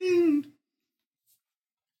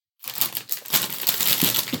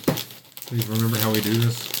Do you remember how we do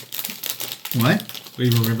this? What? Do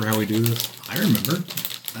you remember how we do this? I remember.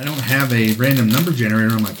 I don't have a random number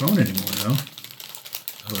generator on my phone anymore, though.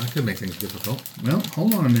 Oh, that could make things difficult. Well,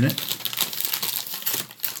 hold on a minute.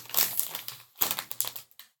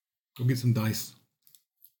 Go get some dice.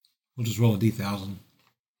 We'll just roll a D1000.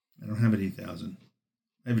 I don't have a D1000.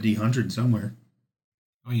 I have a D100 somewhere.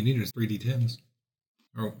 All you need is 3 D10s.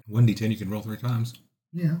 Or 1 D10 you can roll 3 times.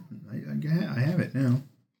 Yeah, I have it now.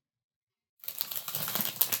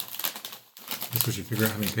 Guess we should figure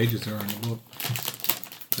out how many pages there are in the book.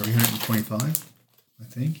 325, I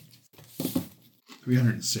think.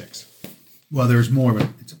 306. Well, there's more, but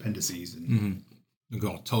it's appendices. And We'll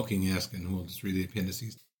go all Tolkien-esque and we'll just read the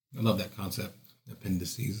appendices. I love that concept.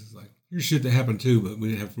 Appendices. It's like, here's shit that happened too, but we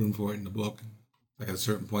didn't have room for it in the book. Like at a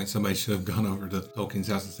certain point, somebody should have gone over to Tolkien's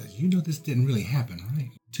house and said, you know this didn't really happen, right?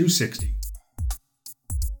 260.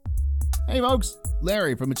 Hey folks,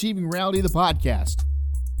 Larry from Achieving Reality, the podcast.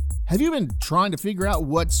 Have you been trying to figure out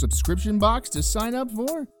what subscription box to sign up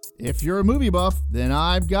for? If you're a movie buff, then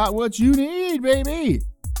I've got what you need, baby!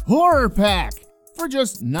 Horror Pack! For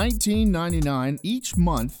just $19.99 each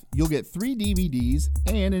month, you'll get 3 DVDs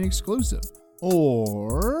and an exclusive.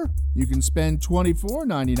 Or you can spend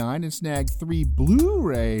 $24.99 and snag 3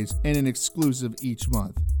 Blu-rays and an exclusive each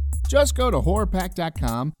month. Just go to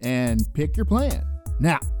horrorpack.com and pick your plan.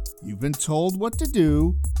 Now, you've been told what to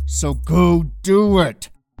do, so go do it!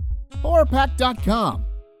 horrorpack.com.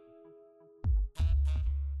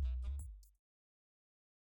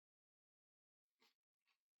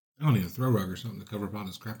 I don't need a throw rug or something to cover up all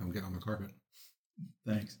this crap I'm getting on the carpet.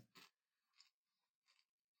 Thanks.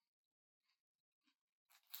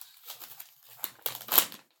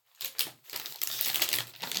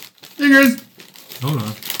 Fingers! Hold on. I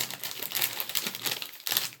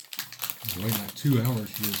was waiting like 2 hours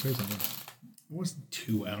for you to say something. It wasn't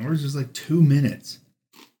 2 hours. It was like 2 minutes.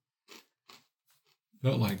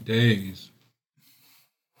 Felt like days.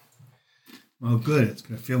 Well, good. It's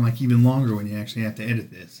going to feel like even longer when you actually have to edit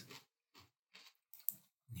this.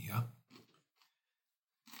 Yeah.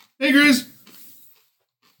 Fingers!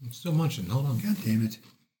 I'm still munching. Hold on. God damn it.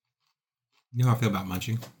 You know how I feel about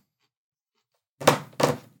munching.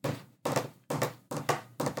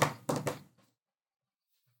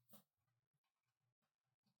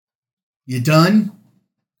 You done?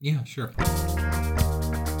 Yeah, sure.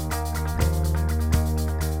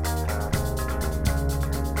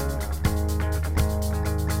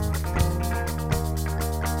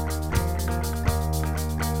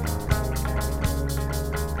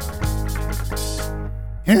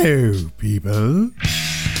 Hello, people.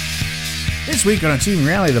 This week on Achieving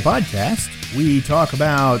Reality, the podcast, we talk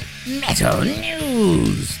about metal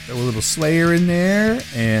news. Throw a little Slayer in there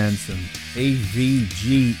and some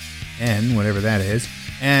AVGN, whatever that is.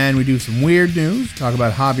 And we do some weird news, talk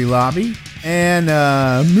about Hobby Lobby, and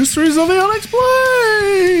mysteries of the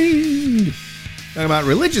unexplained. Talk about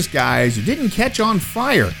religious guys who didn't catch on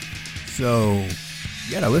fire. So,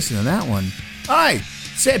 you gotta listen to that one. All right.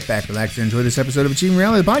 Sit back, relax, and enjoy this episode of Achieving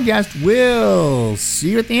Reality, the podcast. We'll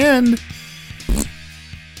see you at the end.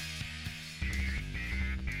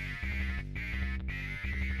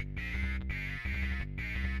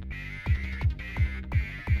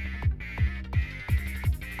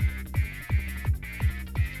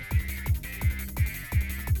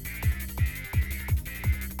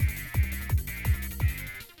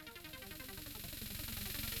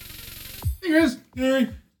 Fingers! Gary!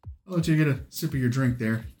 I'll let you get a sip of your drink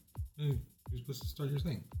there. Hey, you're supposed to start your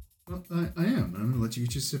thing. Well, I am. I'm going to let you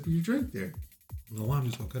get your sip of your drink there. No, I'm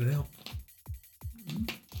just going to cut it out. You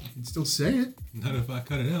can still say it. Not if I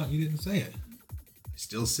cut it out. You didn't say it. I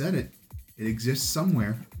still said it. It exists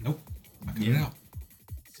somewhere. Nope. I cut it out.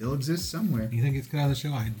 Still exists somewhere. Anything gets cut out of the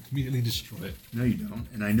show, I immediately destroy it. No, you don't.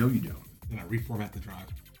 And I know you don't. Then I reformat the drive.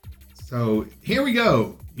 So, here we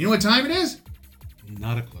go. You know what time it is?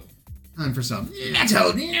 Not a clue. Time for some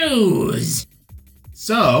metal news.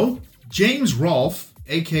 So, James Rolfe,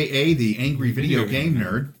 a.k.a. the Angry Video Game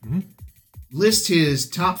Nerd, lists his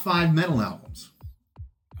top 5 metal albums.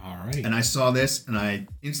 All right. And I saw this, and I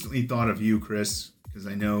instantly thought of you, Chris, because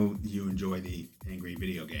I know you enjoy the Angry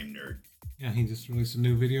Video Game Nerd. Yeah, he just released a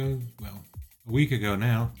new video, well, a week ago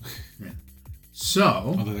now. Yeah.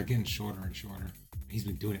 So... Although they're getting shorter and shorter. He's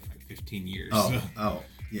been doing it for like 15 years. Oh.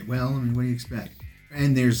 Yeah, well, I mean, what do you expect?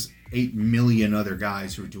 And there's 8 million other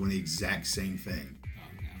guys who are doing the exact same thing. Oh,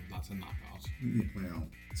 yeah, lots of knockoffs. Well,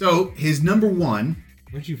 so his number 1...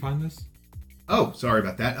 Where'd you find this? Oh, sorry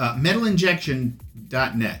about that.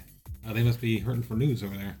 Metalinjection.net. Oh, they must be hurting for news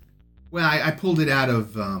over there. Well, I pulled it out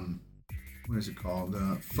of, what is it called?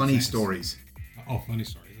 Funny Stories. Oh, Funny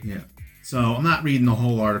Stories. Okay. Yeah. So I'm not reading the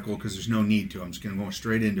whole article because there's no need to. I'm just going to go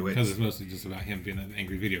straight into it. Because it's mostly just about him being an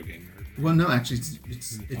angry video game nerd. Well, no, actually,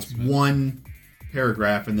 it's one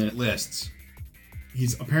paragraph and then it lists.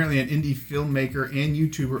 He's apparently an indie filmmaker and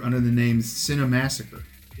YouTuber under the name Cinemassacre.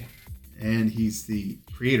 Yeah. And he's the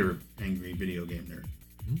creator of Angry Video Game Nerd.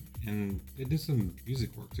 Mm-hmm. And they did some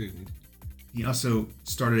music work too. He also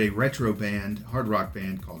started a retro band, hard rock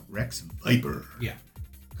band called Rex Viper. Yeah.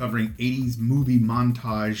 Covering 80s movie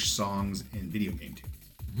montage songs and video game tunes.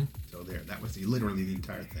 Mm-hmm. So there, that was literally the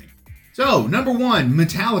entire thing. So, number 1,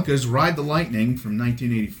 Metallica's Ride the Lightning from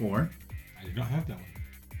 1984. I did not have that one.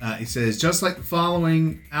 It says, just like the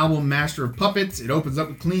following album, Master of Puppets, it opens up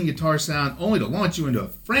with clean guitar sound only to launch you into a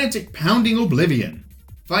frantic, pounding oblivion.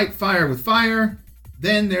 Fight fire with fire.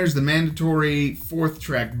 Then there's the mandatory 4th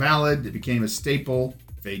track ballad that became a staple,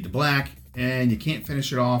 Fade to Black. And you can't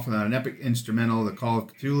finish it off without an epic instrumental, The Call of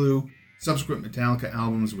Cthulhu. Subsequent Metallica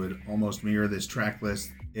albums would almost mirror this track list.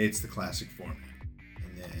 It's the classic format.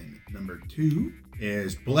 And then number 2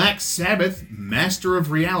 is Black Sabbath, Master of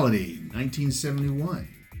Reality, 1971.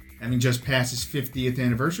 Having just passed its 50th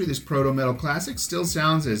anniversary, this proto-metal classic still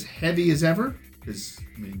sounds as heavy as ever. Because,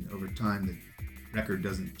 over time, the record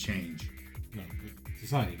doesn't change. No, but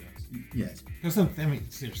society does. Yes. Because,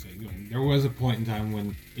 seriously, there was a point in time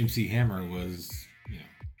when MC Hammer was,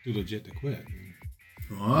 too legit to quit.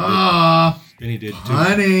 Then he did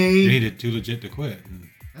Too Legit to Quit. And,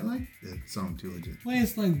 I like the song Too Legit. Well,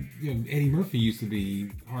 it's like, Eddie Murphy used to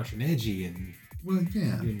be harsh and edgy, and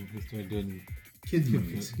he started doing kids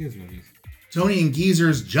movies. Kids movies. Tony and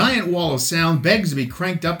Geezer's giant wall of sound begs to be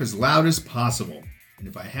cranked up as loud as possible. And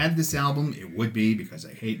if I had this album, it would be because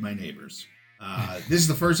I hate my neighbors. This is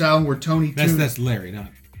the first album where Tony... That's Larry,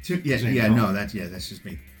 not... that's just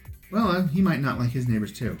me. Well, he might not like his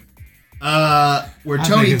neighbors too. Where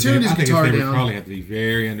Tony tuned his guitar down... His probably have to be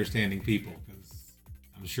very understanding people, because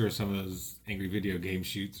I'm sure some of those angry video game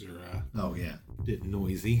shoots are... a bit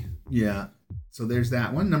noisy. Yeah. So there's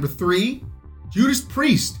that one. Number 3, Judas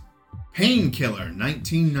Priest, Painkiller,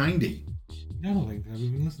 1990. I don't think I've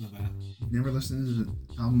even listened to that. You've never listened to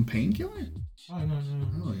the album Painkiller? Oh, no.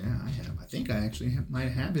 Oh, yeah, I have. I think I actually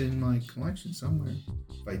might have it in my collection somewhere.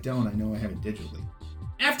 If I don't, I know I have it digitally.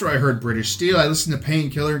 After I heard British Steel, I listened to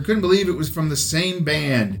Painkiller and couldn't believe it was from the same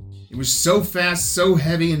band. It was so fast, so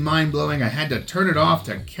heavy and mind-blowing, I had to turn it off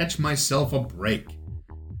to catch myself a break.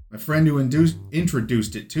 My friend who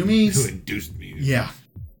introduced it to me... Who induced me? Yeah.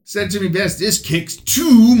 Said to me best, this kicks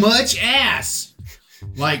too much ass.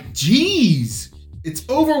 Like, geez. It's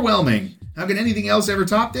overwhelming. How can anything else ever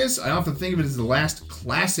top this? I often think of it as the last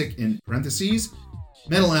classic, in parentheses,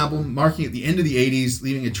 metal album marking at the end of the 80s,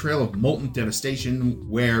 leaving a trail of molten devastation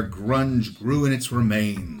where grunge grew in its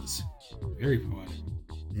remains. Very poetic.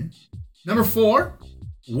 Yeah. Number 4,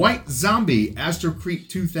 White Zombie, Astro Creep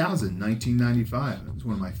 2000, 1995. That was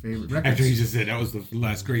one of my favorite records. After he just said that was the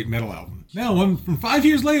last great metal album. Now, one from 5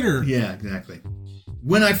 years later. Yeah, exactly.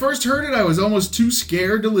 When I first heard it, I was almost too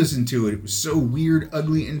scared to listen to it. It was so weird,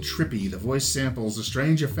 ugly, and trippy. The voice samples, the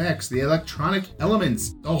strange effects, the electronic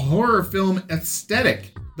elements, the horror film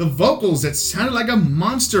aesthetic, the vocals that sounded like a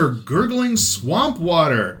monster gurgling swamp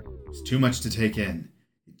water. It was too much to take in.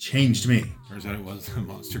 It changed me. Turns out it was a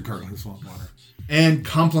monster gurgling swamp water. And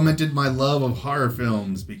complemented my love of horror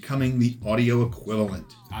films, becoming the audio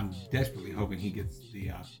equivalent. I'm desperately hoping he gets the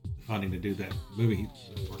funding to do that movie.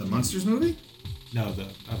 The Monsters movie? No, the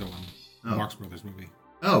other one. The Marx Brothers movie.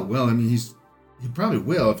 Oh, well, he probably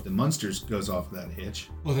will if the Munsters goes off that hitch.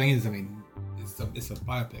 Well, the thing is, it's a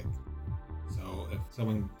biopic. So if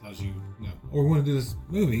someone tells you, we want to do this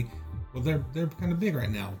movie, well, they're kind of big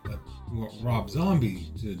right now, but we want Rob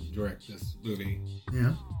Zombie to direct this movie.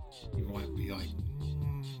 Yeah. You want to be like...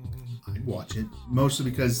 I'd watch it, mostly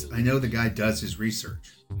because I know the guy does his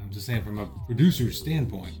research. I'm just saying, from a producer's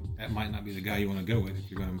standpoint, that might not be the guy you want to go with if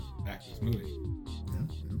you're going to back this movie.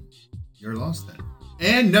 Yeah, you're lost then.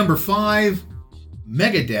 And number 5,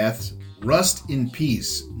 Megadeth's Rust in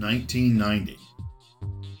Peace, 1990.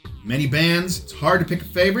 Many bands, it's hard to pick a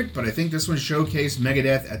favorite, but I think this one showcased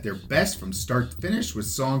Megadeth at their best from start to finish with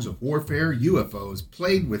songs of warfare, UFOs,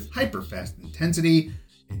 played with hyper-fast intensity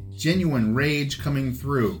and genuine rage coming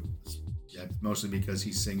through. That's mostly because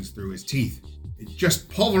he sings through his teeth. It just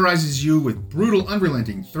pulverizes you with brutal,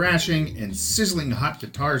 unrelenting thrashing and sizzling hot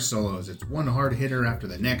guitar solos. It's one hard hitter after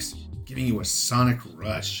the next, giving you a sonic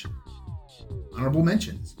rush. Honorable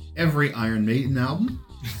mentions. Every Iron Maiden album.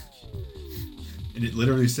 And it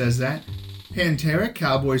literally says that. Pantera,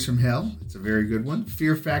 Cowboys from Hell. It's a very good one.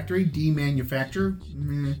 Fear Factory, Demanufacture.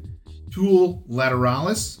 Tool,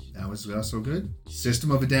 Lateralis. That was also good. System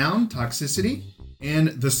of a Down, Toxicity. and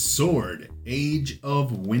The Sword, Age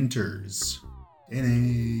of Winters.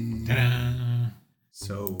 Ta-da. Ta-da.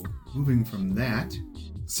 So, moving from that,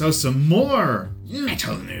 some more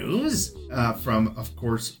metal news from, of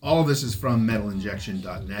course, all this is from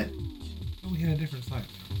metalinjection.net. Oh, we had a different site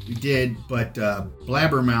now. We did, but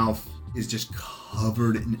Blabbermouth is just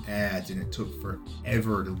covered in ads, and it took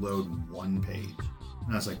forever to load one page.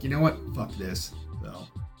 And I was like, you know what? Fuck this. So,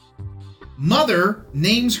 mother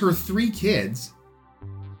names her 3 kids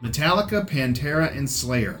Metallica, Pantera, and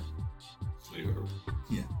Slayer. Slayer.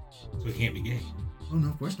 Yeah. So he can't be gay. Oh, no,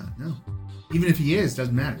 of course not. No. Even if he is,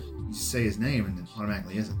 doesn't matter. You just say his name and it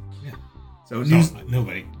automatically isn't. Yeah. So,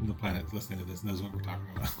 Nobody on the planet listening to this knows what we're talking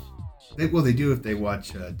about. They do if they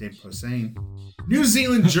watch Dave Posehn. New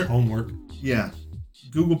Zealand... Homework. Yeah.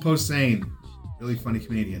 Google Posehn. Really funny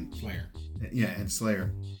comedian. Slayer. Yeah, and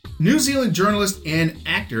Slayer. New Zealand journalist and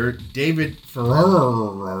actor David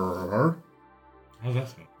Farrar. How's that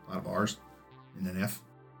spelled? A lot of R's and an F.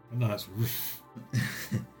 No, that's...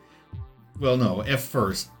 Well, no, F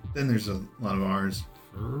first. Then there's a lot of R's.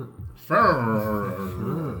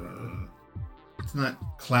 It's not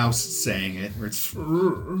Klaus saying it, where it's...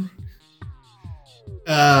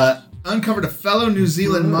 uncovered a fellow New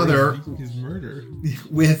Zealand mother His murder.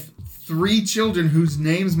 with 3 children whose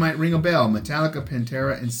names might ring a bell: Metallica,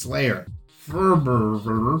 Pantera, and Slayer.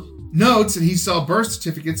 Notes that he saw birth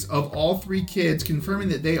certificates of all 3 kids, confirming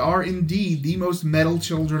that they are indeed the most metal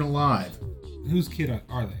children alive. Whose kid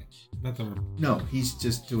are they? Not the... No, he's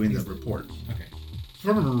just doing the report. Okay.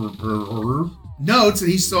 Notes that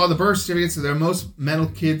he saw the birth certificates of their most metal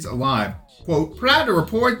kids alive. Quote, proud to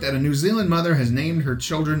report that a New Zealand mother has named her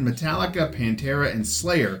children Metallica, Pantera, and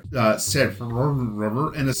Slayer, said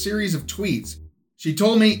in a series of tweets. She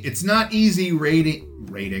told me it's not easy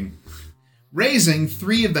raising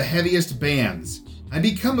 3 of the heaviest bands. I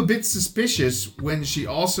become a bit suspicious when she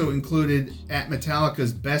also included at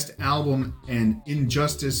Metallica's best album and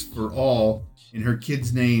Injustice for All in her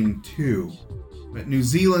kid's name too. But New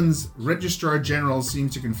Zealand's Registrar General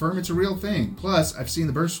seems to confirm it's a real thing. Plus, I've seen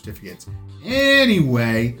the birth certificates.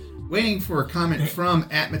 Anyway, waiting for a comment from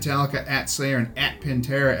at Metallica, at Slayer, and at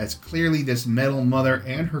Pantera, as clearly this metal mother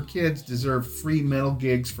and her kids deserve free metal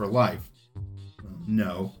gigs for life. Well,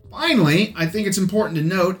 no. Finally, I think it's important to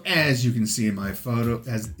note, as you can see in my photo,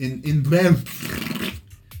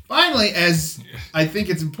 Finally, I think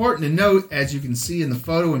it's important to note, as you can see in the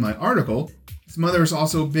photo in my article, his mother is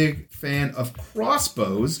also a big fan of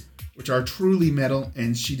crossbows, which are truly metal,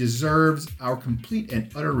 and she deserves our complete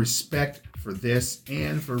and utter respect for this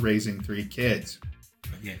and for raising 3 kids.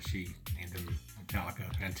 But yeah, she named them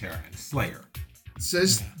Metallica, Pantera, and Slayer. It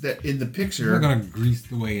says that in the picture... We're going to grease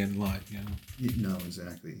the way in life, you know? No,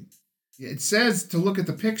 exactly. It says to look at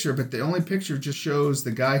the picture, but the only picture just shows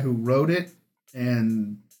the guy who wrote it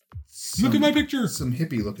and... Look at my picture! Some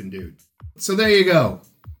hippie-looking dude. So there you go.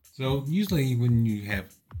 So usually when you have...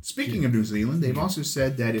 Speaking of New Zealand, they've also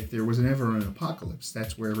said that if there was ever an apocalypse,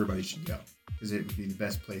 that's where everybody should go. Because it would be the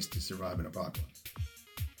best place to survive an apocalypse.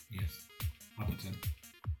 Yes. Hobbiton.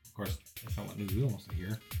 Of course, that's not what New Zealand wants to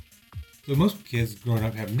hear. So most kids growing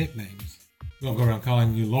up have nicknames. We don't go around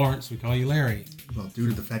calling you Lawrence, we call you Larry. Well, due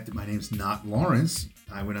to the fact that my name's not Lawrence,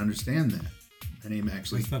 I would understand that. My name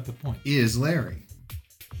actually That's not the point. is Larry.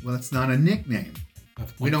 Well, it's not a nickname. Not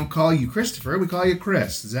the point. We don't call you Christopher, we call you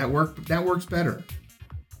Chris. Does that work? That works better.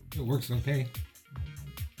 It works okay.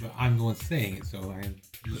 But I'm the one saying it, so I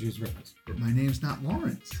use you as reference. But my name's not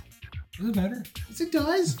Lawrence. Doesn't matter. Yes, it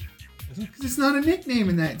does. Doesn't it? Because it's not a nickname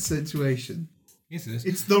in that situation. Yes, it is.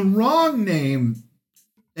 It's the wrong name.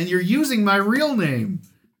 And you're using my real name.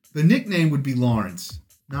 The nickname would be Lawrence,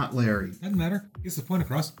 not Larry. Doesn't matter. Gets the point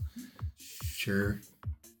across. Sure.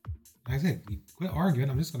 Like I said, you quit arguing,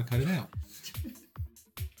 I'm just going to cut it out.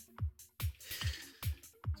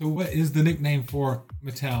 So what is the nickname for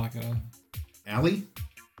Metallica? Allie?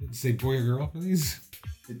 Did it say boy or girl for these?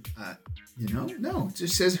 No. It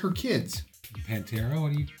just says her kids. Pantera?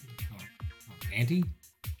 What do you call it? Panty?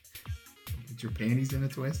 Get your panties in a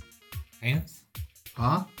twist. Pants?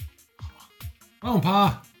 Pa? Come on,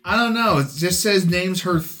 Pa. I don't know. It just says names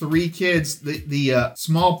her 3 kids. The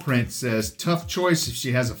small print says tough choice if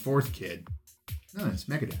she has a 4th kid. No, it's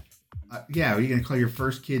Megadeth. Yeah, are you going to call your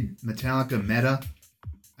first kid Metallica Meta?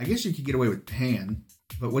 I guess you could get away with Pan.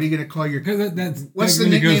 But what are you going to call your... What's the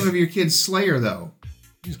nickname of your kid Slayer, though?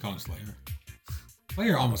 You just call him Slayer.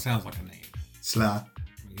 Slayer almost sounds like a name. Sla.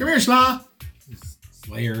 Come here, Sla.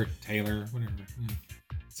 Slayer, Taylor, whatever. Yeah.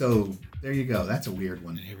 So, there you go. That's a weird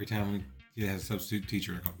one. And every time he has a substitute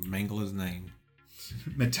teacher, I mangle his name.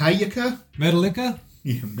 Metallica? Metallica?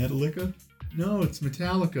 Yeah, Metallica. No, it's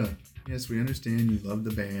Metallica. Yes, we understand you love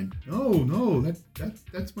the band. No,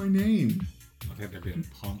 that's my name. I think they're being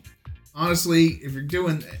punked. Honestly, if you're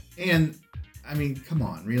doing... And, I mean, come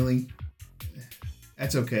on, really?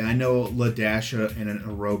 That's okay. I know LaDasha and an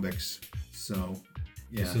aerobics, so,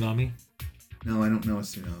 yeah. Tsunami? No, I don't know a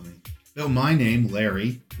tsunami. Though my name,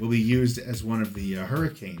 Larry, will be used as one of the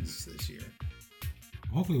hurricanes this year.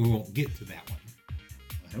 Hopefully we won't get to that one.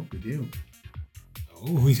 I hope we do.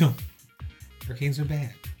 Oh, we don't. Hurricanes are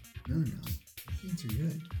bad. No. Hurricanes are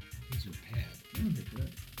good. Hurricanes are bad. No, they're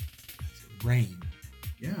good. It's rain.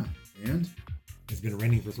 Yeah, and? It's been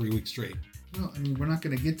raining for 3 weeks straight. Well, I mean, we're not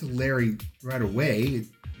going to get to Larry right away.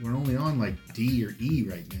 We're only on like D or E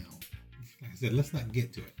right now. Like I said, let's not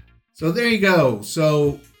get to it. So there you go.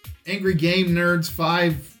 So Angry Game Nerds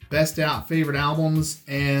 5 best out favorite albums,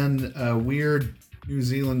 and a weird New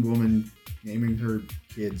Zealand woman naming her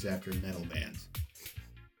kids after metal bands.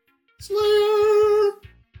 Slayer!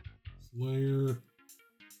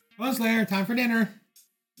 Well, Slayer, time for dinner.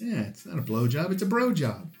 Yeah, it's not a blowjob, it's a bro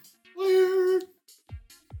job. Slayer!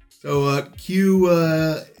 So cue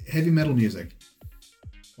heavy metal music.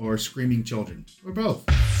 Or screaming children. Or both.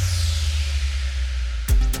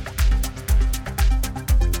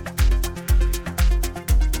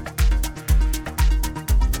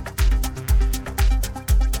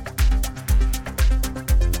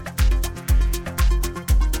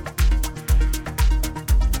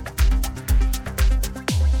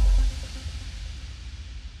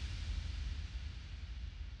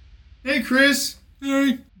 Hey, Chris.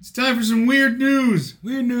 Hey. It's time for some weird news.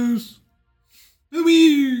 Weird news.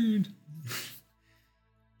 Weird.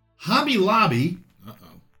 Hobby Lobby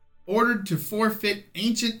ordered to forfeit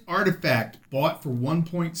ancient artifact bought for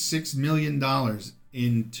 $1.6 million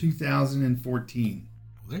in 2014.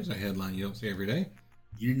 Well, there's a headline you don't see every day.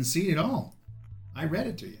 You didn't see it all. I read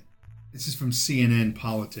it to you. This is from CNN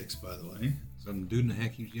Politics, by the way. Some dude in the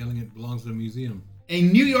heck keeps yelling it belongs to the museum. A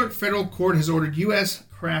New York federal court has ordered U.S.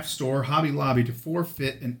 craft store Hobby Lobby to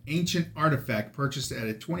forfeit an ancient artifact purchased at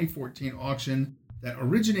a 2014 auction that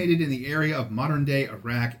originated in the area of modern-day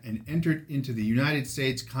Iraq and entered into the United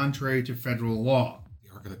States contrary to federal law.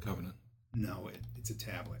 The Ark of the Covenant. No, it's a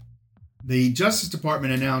tablet. The Justice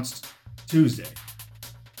Department announced Tuesday.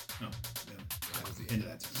 No, that was the end of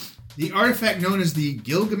that time. The artifact known as the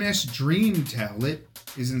Gilgamesh Dream Tablet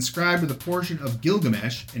is inscribed with a portion of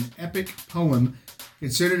Gilgamesh, an epic poem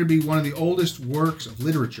considered to be one of the oldest works of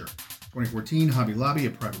literature. 2014, Hobby Lobby,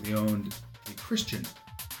 a Christian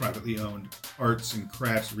privately owned arts and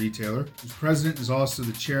crafts retailer, whose president is also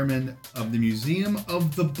the chairman of the Museum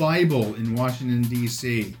of the Bible in Washington,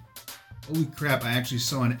 D.C. Holy crap, I actually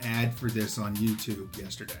saw an ad for this on YouTube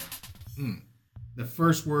yesterday. The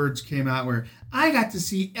first words came out were, I got to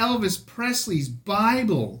see Elvis Presley's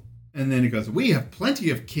Bible. And then it goes, we have plenty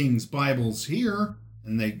of King's Bibles here.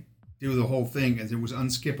 And they do the whole thing, and it was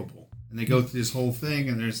unskippable. And they go through this whole thing,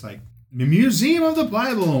 and there's like, the Museum of the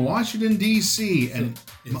Bible in Washington, D.C. And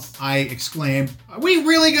I exclaimed, are we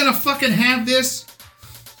really going to fucking have this?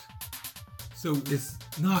 So it's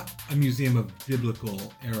not a museum of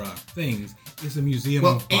biblical era things. It's a museum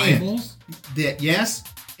of Bibles? Yes,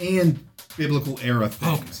 and biblical era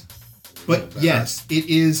things. Okay. But yes,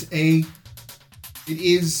 they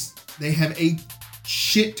have a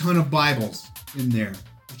shit ton of Bibles in there,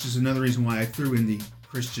 which is another reason why I threw in the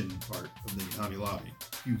Christian part of the Hobby Lobby.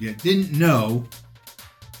 If you didn't know,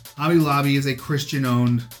 Hobby Lobby is a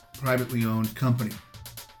Christian-owned, privately owned company,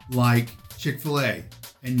 like Chick-fil-A.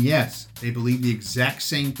 And yes, they believe the exact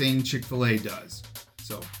same thing Chick-fil-A does.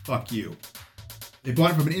 So, fuck you. They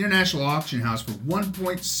bought it from an international auction house for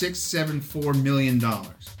 $1.674 million.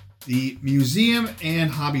 The museum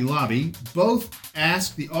and Hobby Lobby both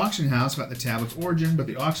asked the auction house about the tablet's origin, but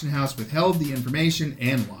the auction house withheld the information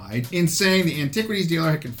and lied in saying the antiquities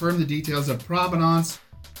dealer had confirmed the details of provenance,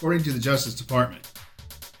 according to the Justice Department,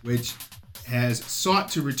 which has sought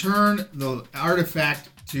to return the artifact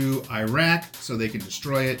to Iraq so they can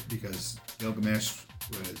destroy it because Gilgamesh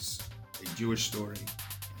was a Jewish story.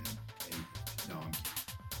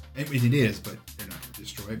 I mean, it is, but they're not going to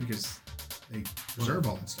destroy it because they preserve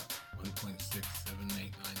all that stuff.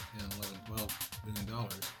 $1.6789111 million.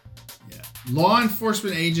 Yeah. Law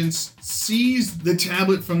enforcement agents seized the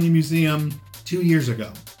tablet from the museum 2 years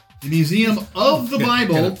ago. The Museum of the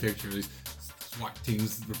Bible. Got a picture of these SWAT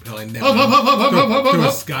teams rappelling down through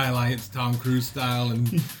a skyline. It's Tom Cruise style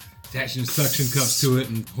and attaching suction cups to it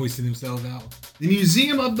and hoisting themselves out. The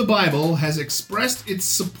Museum of the Bible has expressed its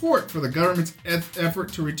support for the government's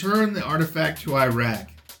effort to return the artifact to Iraq.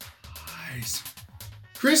 Nice.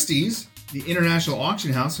 Christie's, The international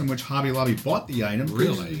auction house from which Hobby Lobby bought the item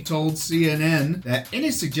Really? told CNN that any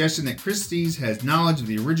suggestion that Christie's has knowledge of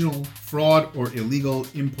the original fraud or illegal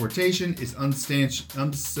importation is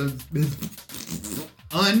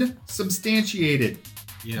unsubstantiated.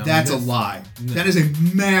 Yeah, That's a lie. No. That is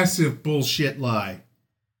a massive bullshit lie.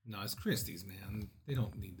 No, it's Christie's, man. They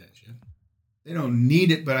don't need that shit. They don't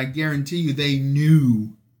need it, but I guarantee you they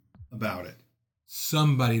knew about it.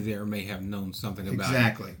 Somebody there may have known something about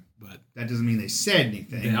Exactly. it. But That doesn't mean they said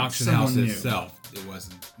anything. the auction Someone house knew. itself, it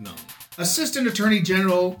wasn't known. Assistant Attorney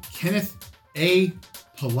General Kenneth A.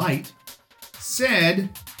 Polite said,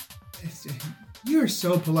 "You're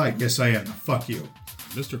so polite." Yes, I am. Fuck you.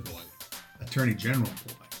 Mr. Polite. Attorney General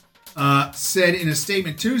Polite said in a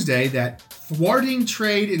statement Tuesday that thwarting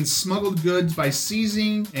trade in smuggled goods by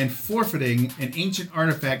seizing and forfeiting an ancient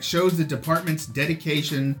artifact shows the department's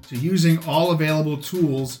dedication to using all available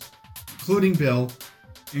tools, including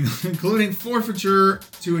forfeiture,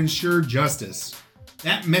 to ensure justice.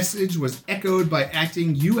 That message was echoed by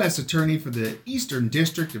acting U.S. Attorney for the Eastern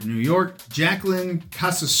District of New York, Jacqueline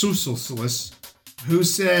Casasousoulis, who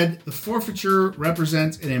said the forfeiture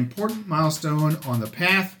represents an important milestone on the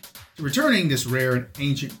path to returning this rare and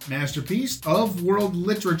ancient masterpiece of world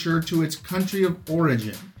literature to its country of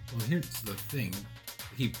origin. Well, here's the thing.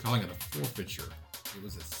 They keep calling it a forfeiture. It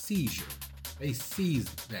was a seizure. They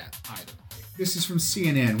seized that item. This is from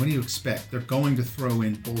CNN. What do you expect? They're going to throw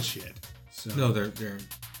in bullshit. So No, they're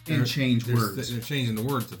change words. They're changing the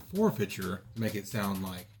word to forfeiture to make it sound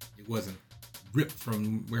like it wasn't ripped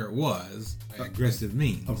from where it was by aggressive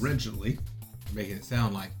means. Originally. They're making it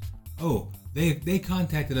sound like, oh, they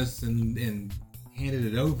contacted us and handed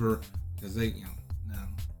it over because they, no.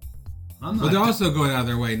 I'm But not. they're also going out of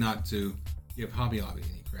their way not to give Hobby Lobby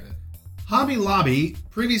any credit. Hobby Lobby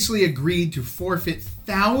previously agreed to forfeit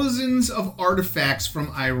thousands of artifacts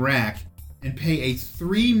from Iraq and pay a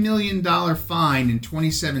 $3 million fine in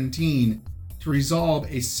 2017 to resolve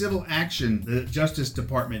a civil action the Justice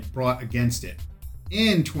Department brought against it.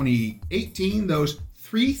 In 2018, those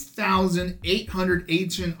 3,800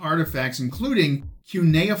 ancient artifacts, including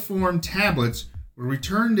cuneiform tablets, were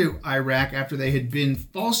returned to Iraq after they had been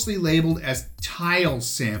falsely labeled as tile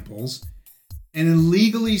samples and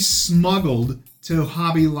illegally smuggled to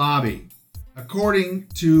Hobby Lobby. According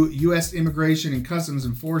to U.S. Immigration and Customs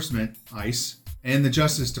Enforcement, ICE, and the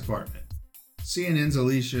Justice Department. CNN's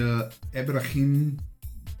Alicia Ibrahimji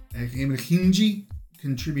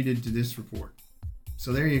contributed to this report.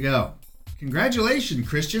 So there you go. Congratulations,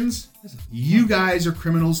 Christians. You guys are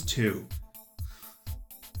criminals too.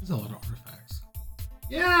 There's a lot of artifacts.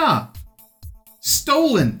 Yeah.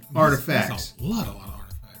 Stolen artifacts. That's a lot of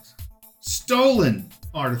artifacts. Stolen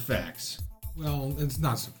artifacts. Well, it's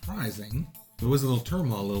not surprising. There was a little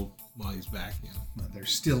turmoil a little while he's back, Well, there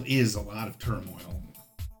still is a lot of turmoil.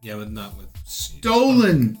 Yeah, but not with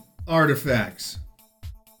Stolen artifacts.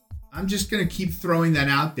 I'm just going to keep throwing that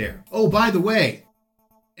out there. Oh, by the way,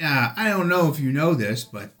 I don't know if you know this,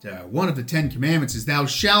 but one of the 10 Commandments is thou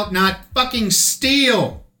shalt not fucking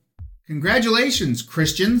steal. Congratulations,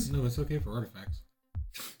 Christians. No, it's okay for artifacts.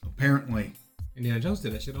 Apparently. Indiana Jones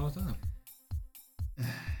did that shit all the time.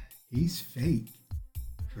 He's fake,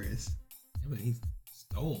 Chris. Yeah, but he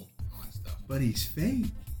stole all that stuff. But he's fake.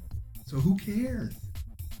 So who cares?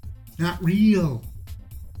 It's not real.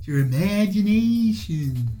 It's your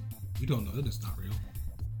imagination. You don't know that it's not real.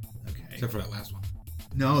 Okay. Except for that last one.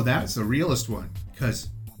 No, that's the realest one. Because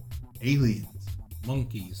aliens.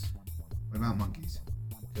 Monkeys. What about monkeys?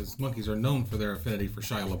 Because monkeys are known for their affinity for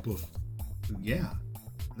Shia LaBeouf. Yeah.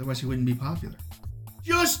 Otherwise he wouldn't be popular.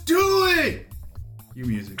 Just do it! Cue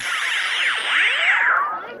music.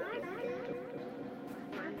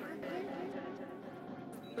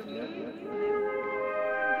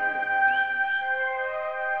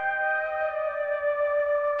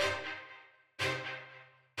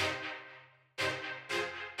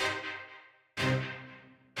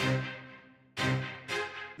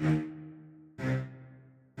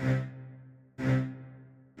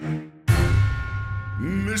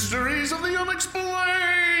 Mysteries of the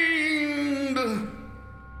Unexplained!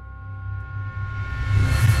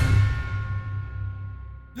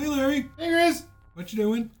 Hey, Larry. Hey, Chris! What you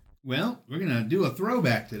doing? Well, we're going to do a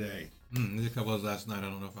throwback today. There's a couple of those last night. I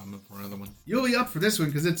don't know if I'm up for another one. You'll be up for this one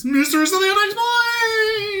because it's Mysteries of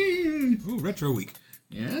the Unexplained! Ooh, retro week.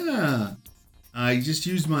 Yeah. I just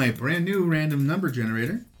used my brand new random number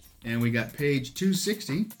generator, and we got page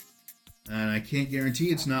 260. And I can't guarantee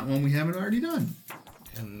it's not one we haven't already done.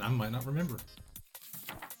 And I might not remember.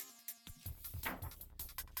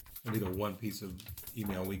 That'll be the one piece of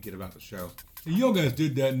email we get about the show. Hey, y'all guys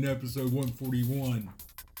did that in episode 141.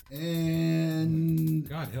 And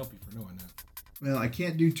God help you for knowing that. well, I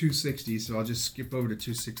can't do 260, so I'll just skip over to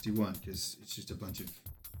 261 because it's just a bunch of,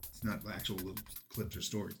 it's not actual little clips or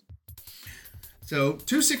stories. So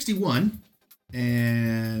 261,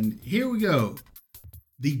 and here we go.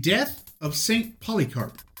 The death of Saint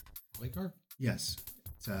Polycarp. Polycarp? Yes,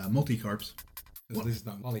 it's multi-carps. At least it's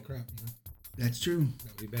not Polycrap, you know? That's true.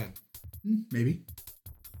 That would be bad. Maybe.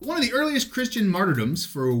 One of the earliest Christian martyrdoms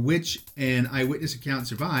for which an eyewitness account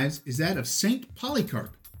survives is that of Saint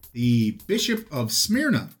Polycarp, the Bishop of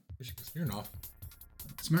Smyrna. Bishop of Smirnoff.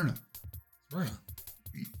 Smyrna. Smyrna.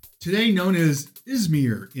 Today known as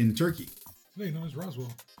Izmir in Turkey. Today known as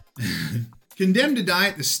Roswell. Condemned to die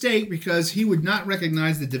at the stake because he would not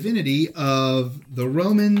recognize the divinity of the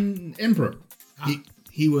Roman emperor.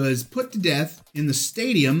 He was put to death in the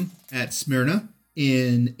stadium at Smyrna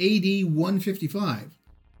in AD 155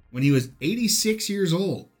 when he was 86 years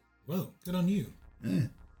old. Whoa, good on you.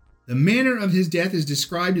 The manner of his death is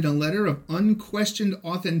described in a letter of unquestioned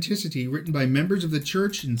authenticity written by members of the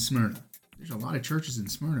church in Smyrna. There's a lot of churches in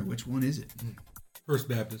Smyrna. Which one is it? First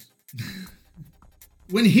Baptist.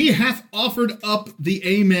 When he hath offered up the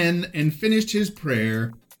amen and finished his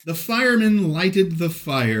prayer, the firemen lighted the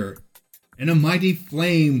fire, and a mighty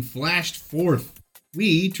flame flashed forth.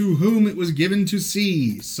 We, to whom it was given to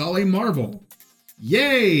see, saw a marvel.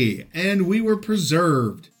 Yea, and we were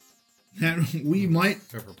preserved, that we might...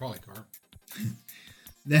 Except for Polycarp.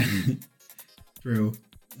 True.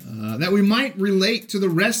 That we might relate to the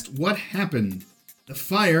rest what happened. The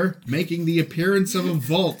fire making the appearance of a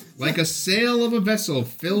vault, like a sail of a vessel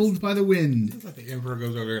filled by the wind. It's like the emperor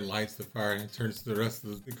goes over there and lights the fire and turns to the rest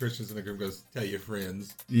of the Christians in the group and goes, tell your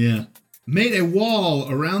friends. Yeah. Made a wall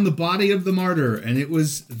around the body of the martyr, and it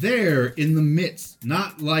was there in the midst,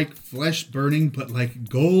 not like flesh burning, but like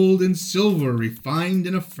gold and silver refined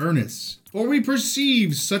in a furnace. For we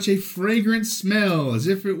perceive such a fragrant smell as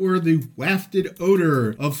if it were the wafted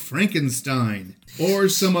odor of Frankenstein or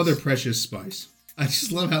some other precious spice. I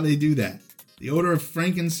just love how they do that. The odor of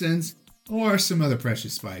frankincense or some other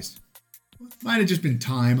precious spice. Might have just been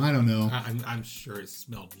thyme, I don't know. I'm sure it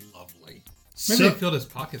smelled lovely. Maybe they filled his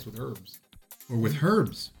pockets with herbs. Or with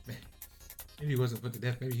herbs. Maybe he wasn't put to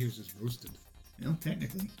death. Maybe he was just roasted. Well,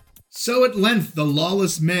 technically. So at length the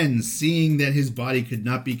lawless men, seeing that his body could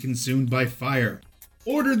not be consumed by fire,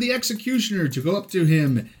 ordered the executioner to go up to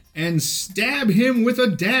him and stab him with a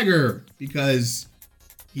dagger, because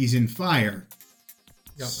he's in fire.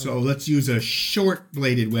 Yeah, so let's use a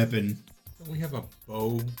short-bladed weapon. Don't we have a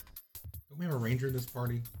bow? Don't we have a ranger in this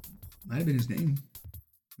party? Might have been his name.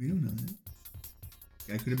 We don't know that.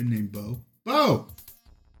 Guy could have been named Bo. Bo!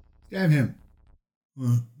 Stab him.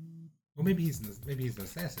 Well, maybe he's an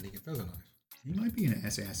assassin. He can throw the knife. He might be an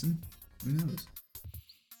assassin. Who knows?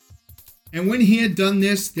 And when he had done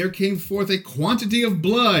this, there came forth a quantity of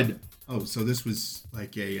blood. Oh, so this was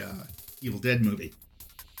like a Evil Dead movie.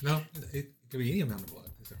 No, it could be any amount of blood.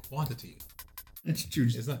 It's a quantity. That's true.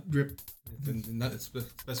 It's not drip. It's not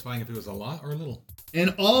specifying if it was a lot or a little.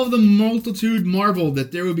 And all the multitude marveled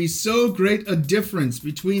that there would be so great a difference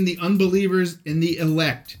between the unbelievers and the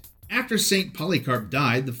elect. After St. Polycarp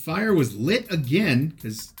died, the fire was lit again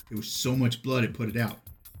because there was so much blood it put it out.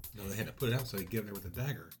 No, they had to put it out so he'd get there with a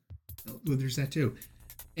dagger. Oh, well, there's that too.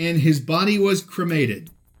 And his body was cremated.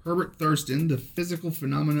 Herbert Thurston, The Physical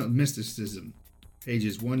Phenomena of Mysticism.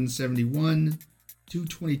 Pages 171,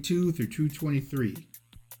 222 through 223.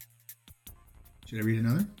 Should I read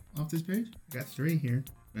another off this page? I got 3 here.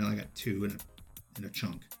 Well, I got 2 in a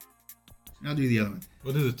chunk. I'll do the other one.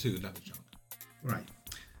 We'll do the 2, not the chunk. Right.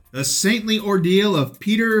 The saintly ordeal of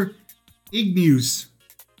Peter Igneus.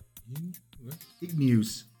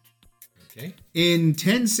 Igneus. Okay. In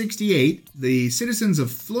 1068, the citizens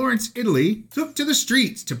of Florence, Italy, took to the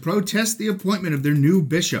streets to protest the appointment of their new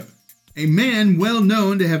bishop, a man well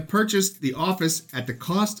known to have purchased the office at the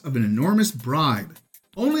cost of an enormous bribe.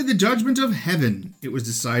 Only the judgment of heaven, it was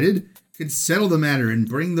decided, could settle the matter and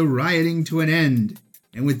bring the rioting to an end.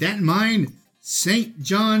 And with that in mind, St.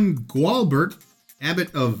 John Gualbert,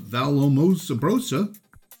 abbot of Vallombrosa,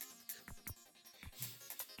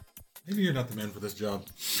 maybe you're not the man for this job,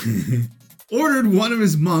 ordered one of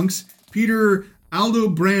his monks, Peter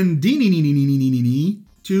Aldobrandini,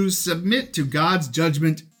 to submit to God's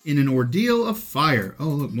judgment in an ordeal of fire. Oh,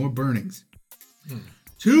 look, more burnings.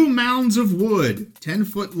 2 mounds of wood, 10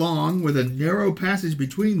 foot long, with a narrow passage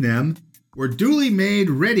between them, were duly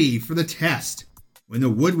made ready for the test. When the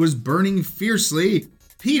wood was burning fiercely,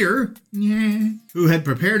 Peter, who had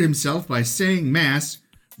prepared himself by saying Mass,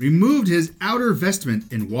 removed his outer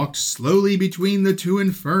vestment and walked slowly between the 2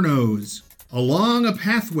 infernos. Along a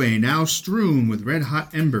pathway now strewn with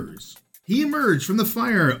red-hot embers, he emerged from the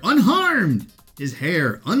fire unharmed, his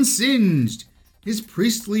hair unsinged, his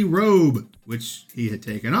priestly robe, which he had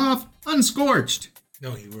taken off, unscorched.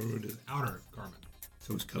 No, he wore his outer garment.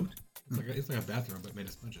 So his coat? It's like a bathrobe, but made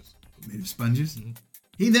of sponges. Made of sponges? Mm-hmm.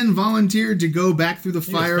 He then volunteered to go back through the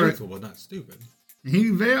fire. He was faithful, but not stupid. He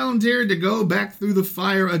volunteered to go back through the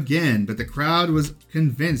fire again, but the crowd was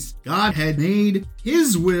convinced God had made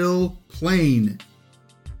his will plain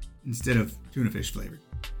instead of tuna fish flavored.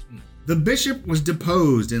 The bishop was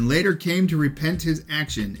deposed and later came to repent his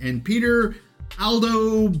action, and Peter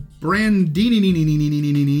Aldo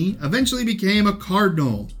Brandini eventually became a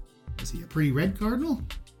cardinal. Was he a pretty red cardinal?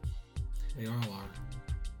 They are a lot.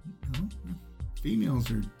 No,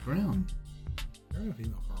 females are brown. There are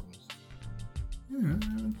female cardinals. Yeah,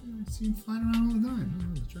 I see them flying around all the time. No,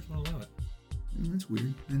 the church won't allow it. Yeah, that's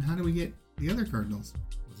weird. Then how do we get the other cardinals?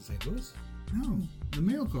 Was it St. Louis? No, the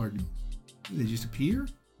male cardinals. They just appear?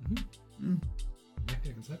 Mm-hmm.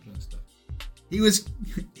 Immaculate Conception and stuff.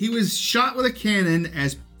 He was shot with a cannon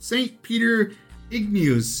as St. Peter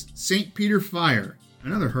Igneous, St. Peter Fire.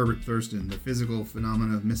 Another Herbert Thurston, The Physical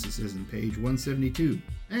Phenomena of Mysticism, page 172.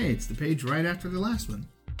 Hey, it's the page right after the last one.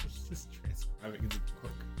 It's just transcribing the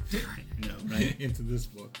book. I know, right? Into this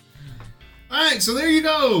book. Alright, so there you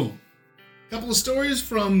go. Couple of stories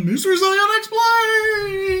from Mysteries of the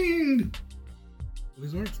Unexplained. Well,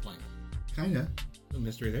 these weren't explained. Kinda. No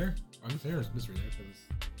mystery there. I'm just there is mystery there because it's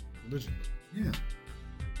religion. Yeah.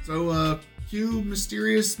 So, cue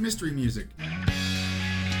mysterious mystery music.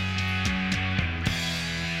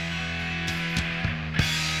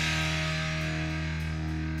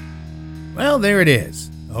 Well, there it is.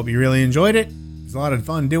 I hope you really enjoyed it. It was a lot of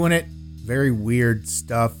fun doing it. Very weird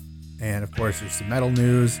stuff. And of course, there's some metal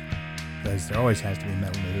news, because there always has to be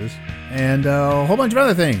metal news. And a whole bunch of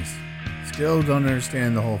other things. Still don't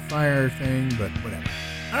understand the whole fire thing, but whatever.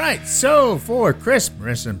 All right, so for Chris,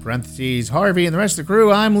 Marissa in parentheses, Harvey, and the rest of the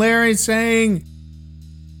crew, I'm Larry saying,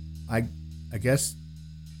 I guess,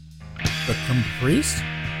 the Caprice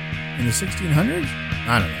in the 1600s?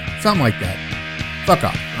 I don't know. Something like that. Fuck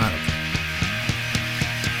off. I don't know.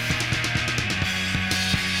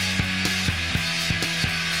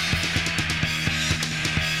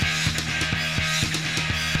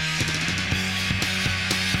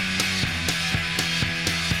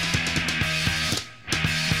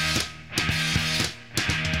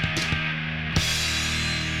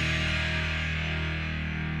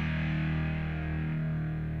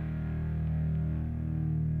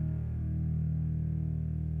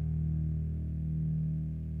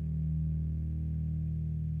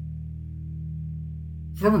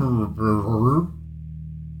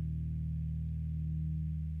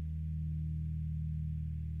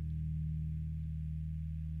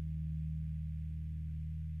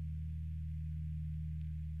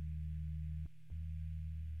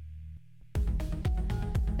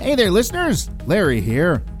 Hey there, listeners. Larry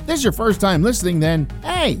here. If this is your first time listening, then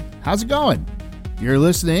hey, how's it going? If you're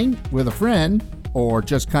listening with a friend or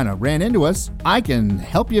just kind of ran into us, I can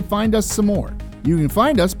help you find us some more. You can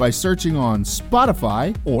find us by searching on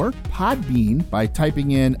Spotify or Podbean by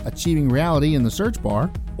typing in Achieving Reality in the search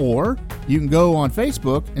bar, or you can go on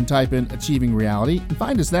Facebook and type in Achieving Reality and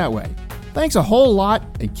find us that way. Thanks a whole lot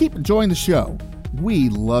and keep enjoying the show. We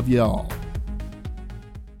love you all.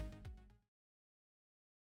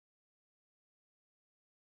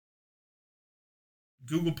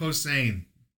 Google post saying,